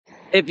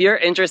If you're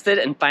interested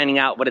in finding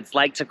out what it's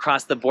like to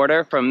cross the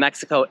border from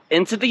Mexico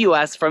into the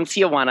US from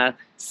Tijuana,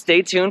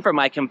 stay tuned for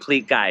my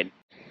complete guide.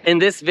 In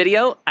this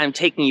video, I'm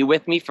taking you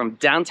with me from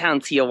downtown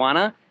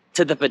Tijuana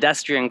to the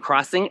pedestrian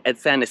crossing at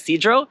San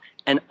Ysidro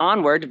and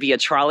onward via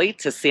trolley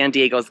to San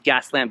Diego's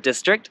Gaslamp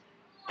District.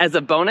 As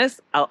a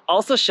bonus, I'll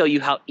also show you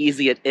how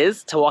easy it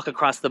is to walk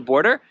across the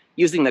border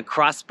using the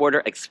Cross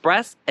Border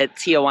Express at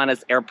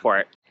Tijuana's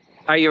airport.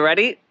 Are you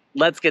ready?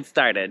 Let's get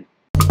started.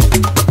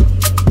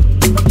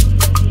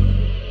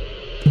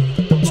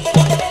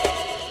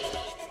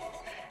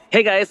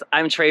 Hey guys,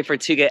 I'm Trey for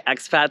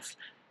Expats.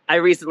 I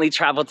recently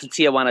traveled to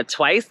Tijuana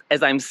twice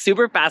as I'm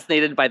super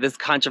fascinated by this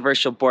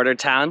controversial border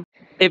town.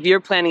 If you're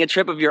planning a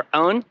trip of your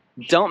own,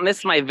 don't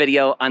miss my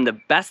video on the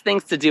best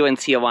things to do in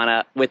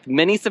Tijuana with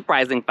many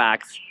surprising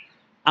facts.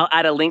 I'll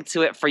add a link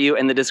to it for you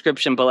in the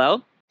description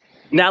below.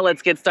 Now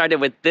let's get started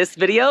with this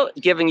video,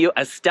 giving you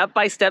a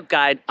step-by-step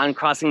guide on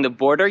crossing the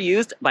border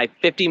used by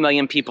 50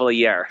 million people a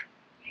year.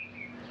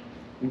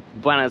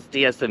 Buenos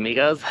dias,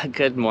 amigos.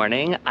 Good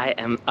morning. I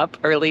am up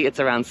early. It's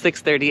around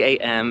 6:30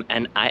 a.m.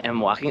 and I am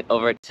walking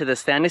over to the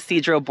San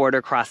Ysidro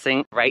Border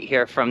Crossing right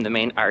here from the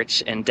main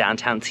arch in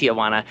downtown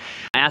Tijuana.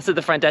 I asked at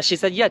the front desk, she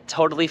said, yeah,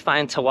 totally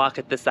fine to walk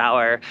at this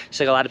hour. She's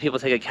like, a lot of people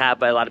take a cab,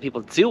 but a lot of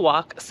people do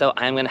walk. So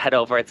I'm going to head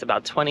over. It's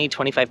about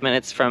 20-25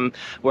 minutes from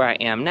where I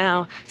am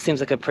now. Seems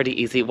like a pretty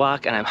easy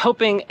walk. And I'm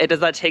hoping it does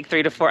not take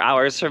 3 to 4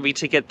 hours for me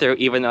to get through,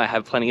 even though I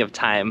have plenty of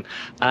time.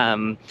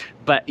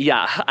 But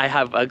yeah, I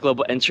have a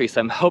global entry,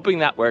 so I'm hoping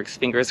that works,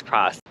 fingers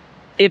crossed.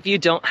 If you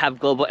don't have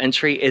global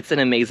entry, it's an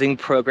amazing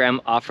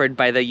program offered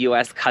by the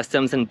US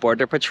Customs and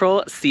Border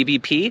Patrol,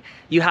 CBP.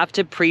 You have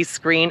to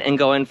pre-screen and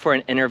go in for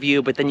an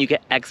interview, but then you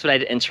get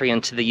expedited entry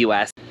into the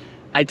US.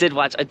 I did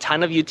watch a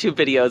ton of YouTube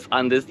videos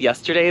on this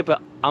yesterday,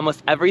 but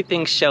almost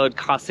everything showed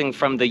crossing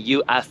from the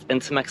US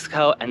into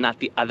Mexico and not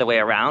the other way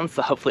around,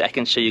 so hopefully I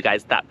can show you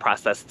guys that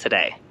process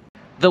today.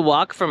 The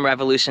walk from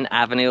Revolution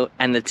Avenue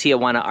and the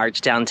Tijuana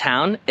Arch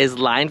downtown is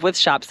lined with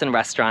shops and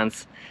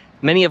restaurants,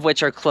 many of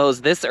which are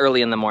closed this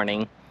early in the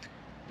morning.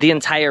 The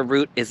entire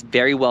route is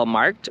very well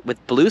marked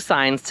with blue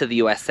signs to the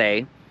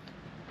USA.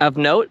 Of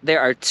note, there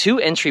are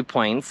 2 entry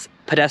points,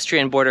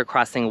 Pedestrian Border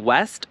Crossing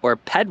West or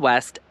Ped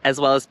West, as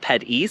well as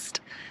Ped East.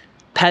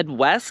 Ped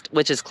West,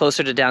 which is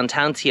closer to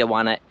downtown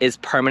Tijuana, is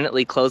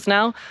permanently closed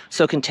now,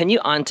 so continue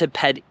on to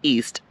Ped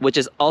East, which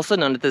is also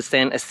known as the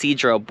San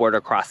Ysidro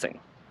Border Crossing.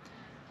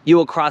 You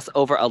will cross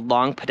over a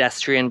long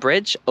pedestrian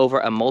bridge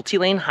over a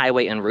multi-lane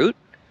highway en route.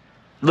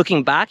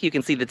 Looking back, you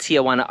can see the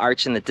Tijuana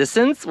Arch in the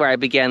distance where I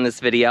began this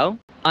video.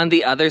 On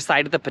the other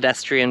side of the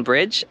pedestrian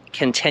bridge,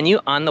 continue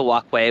on the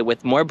walkway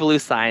with more blue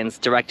signs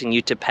directing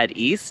you to Ped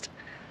East.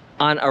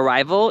 On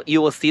arrival,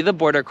 you will see the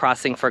border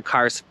crossing for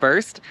cars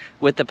first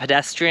with the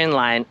pedestrian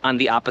line on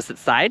the opposite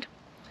side.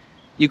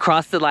 You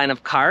cross the line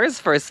of cars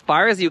for as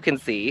far as you can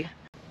see.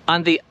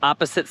 On the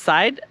opposite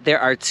side, there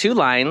are 2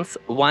 lines,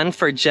 one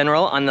for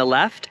general on the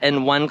left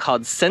and one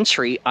called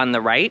Sentri on the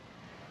right.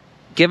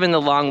 Given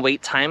the long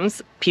wait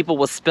times, people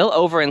will spill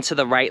over into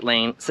the right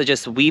lane, so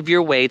just weave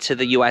your way to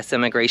the US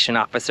immigration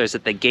officers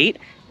at the gate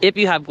if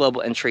you have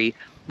global entry,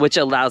 which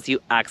allows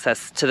you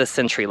access to the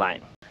Sentri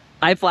line.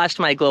 I flashed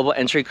my global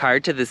entry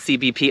card to the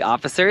CBP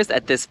officers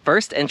at this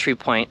first entry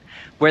point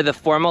where the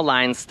formal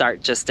lines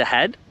start just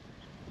ahead.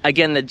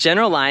 Again, the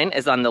general line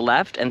is on the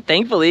left, and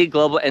thankfully,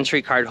 global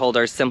entry card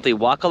holders simply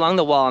walk along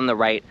the wall on the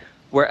right,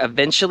 where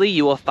eventually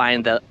you will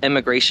find the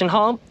immigration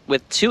hall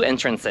with 2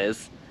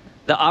 entrances.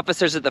 The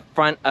officers at the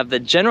front of the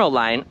general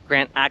line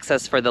grant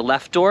access for the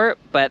left door,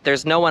 but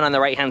there's no one on the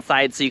right-hand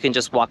side, so you can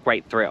just walk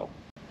right through.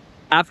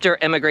 After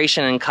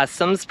immigration and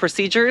customs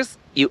procedures,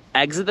 you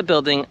exit the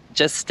building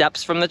just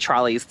steps from the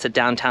trolleys to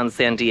downtown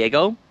San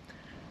Diego.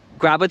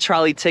 Grab a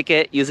trolley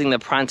ticket using the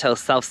Pronto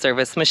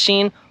self-service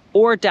machine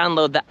or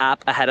download the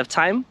app ahead of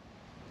time.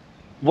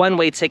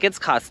 One-way tickets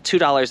cost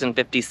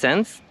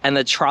 $2.50, and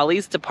the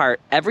trolleys depart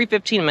every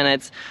 15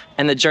 minutes,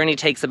 and the journey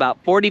takes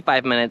about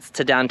 45 minutes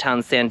to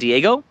downtown San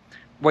Diego,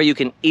 where you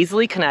can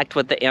easily connect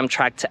with the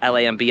Amtrak to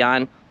LA and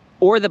beyond,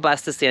 or the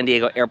bus to San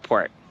Diego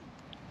Airport.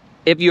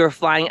 If you are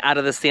flying out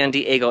of the San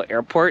Diego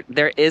Airport,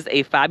 there is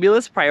a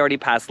fabulous Priority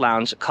Pass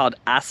lounge called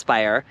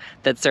Aspire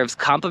that serves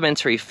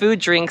complimentary food,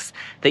 drinks.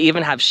 They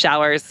even have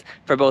showers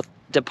for both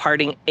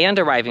departing and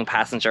arriving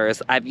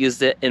passengers. I've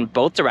used it in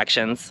both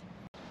directions.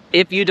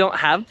 If you don't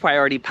have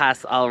Priority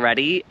Pass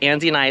already,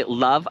 Andy and I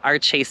love our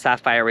Chase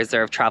Sapphire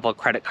Reserve travel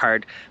credit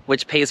card,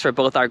 which pays for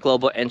both our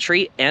global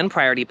entry and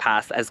Priority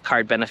Pass as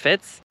card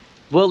benefits.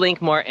 We'll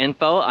link more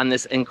info on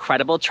this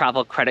incredible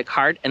travel credit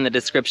card in the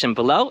description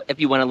below if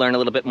you want to learn a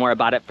little bit more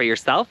about it for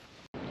yourself.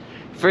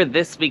 For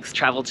this week's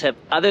travel tip,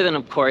 other than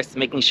of course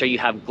making sure you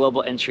have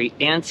global entry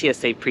and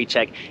TSA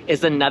pre-check,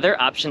 is another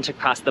option to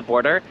cross the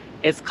border.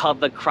 It's called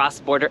the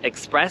Cross Border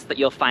Express that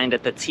you'll find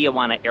at the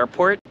Tijuana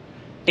Airport.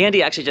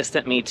 Andy actually just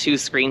sent me 2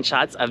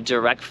 screenshots of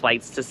direct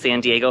flights to San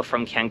Diego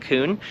from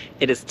Cancun.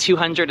 It is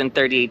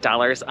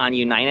 $238 on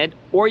United,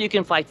 or you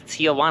can fly to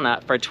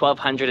Tijuana for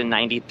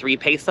 1,293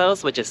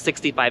 pesos, which is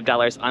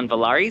 $65 on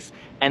Volaris,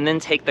 and then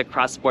take the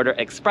cross-border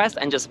express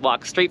and just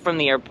walk straight from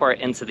the airport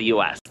into the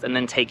US, and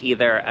then take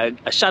either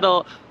a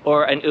shuttle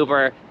or an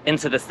Uber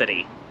into the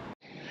city.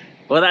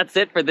 Well, that's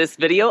it for this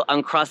video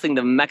on crossing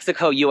the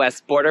Mexico-US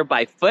border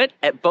by foot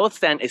at both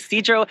San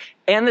Ysidro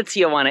and the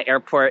Tijuana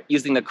Airport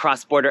using the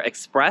cross-border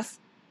express.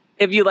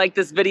 If you like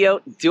this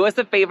video, do us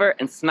a favor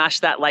and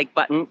smash that like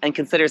button and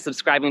consider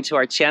subscribing to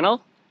our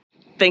channel.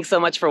 Thanks so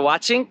much for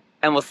watching,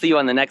 and we'll see you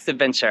on the next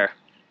adventure.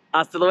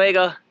 Hasta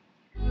luego!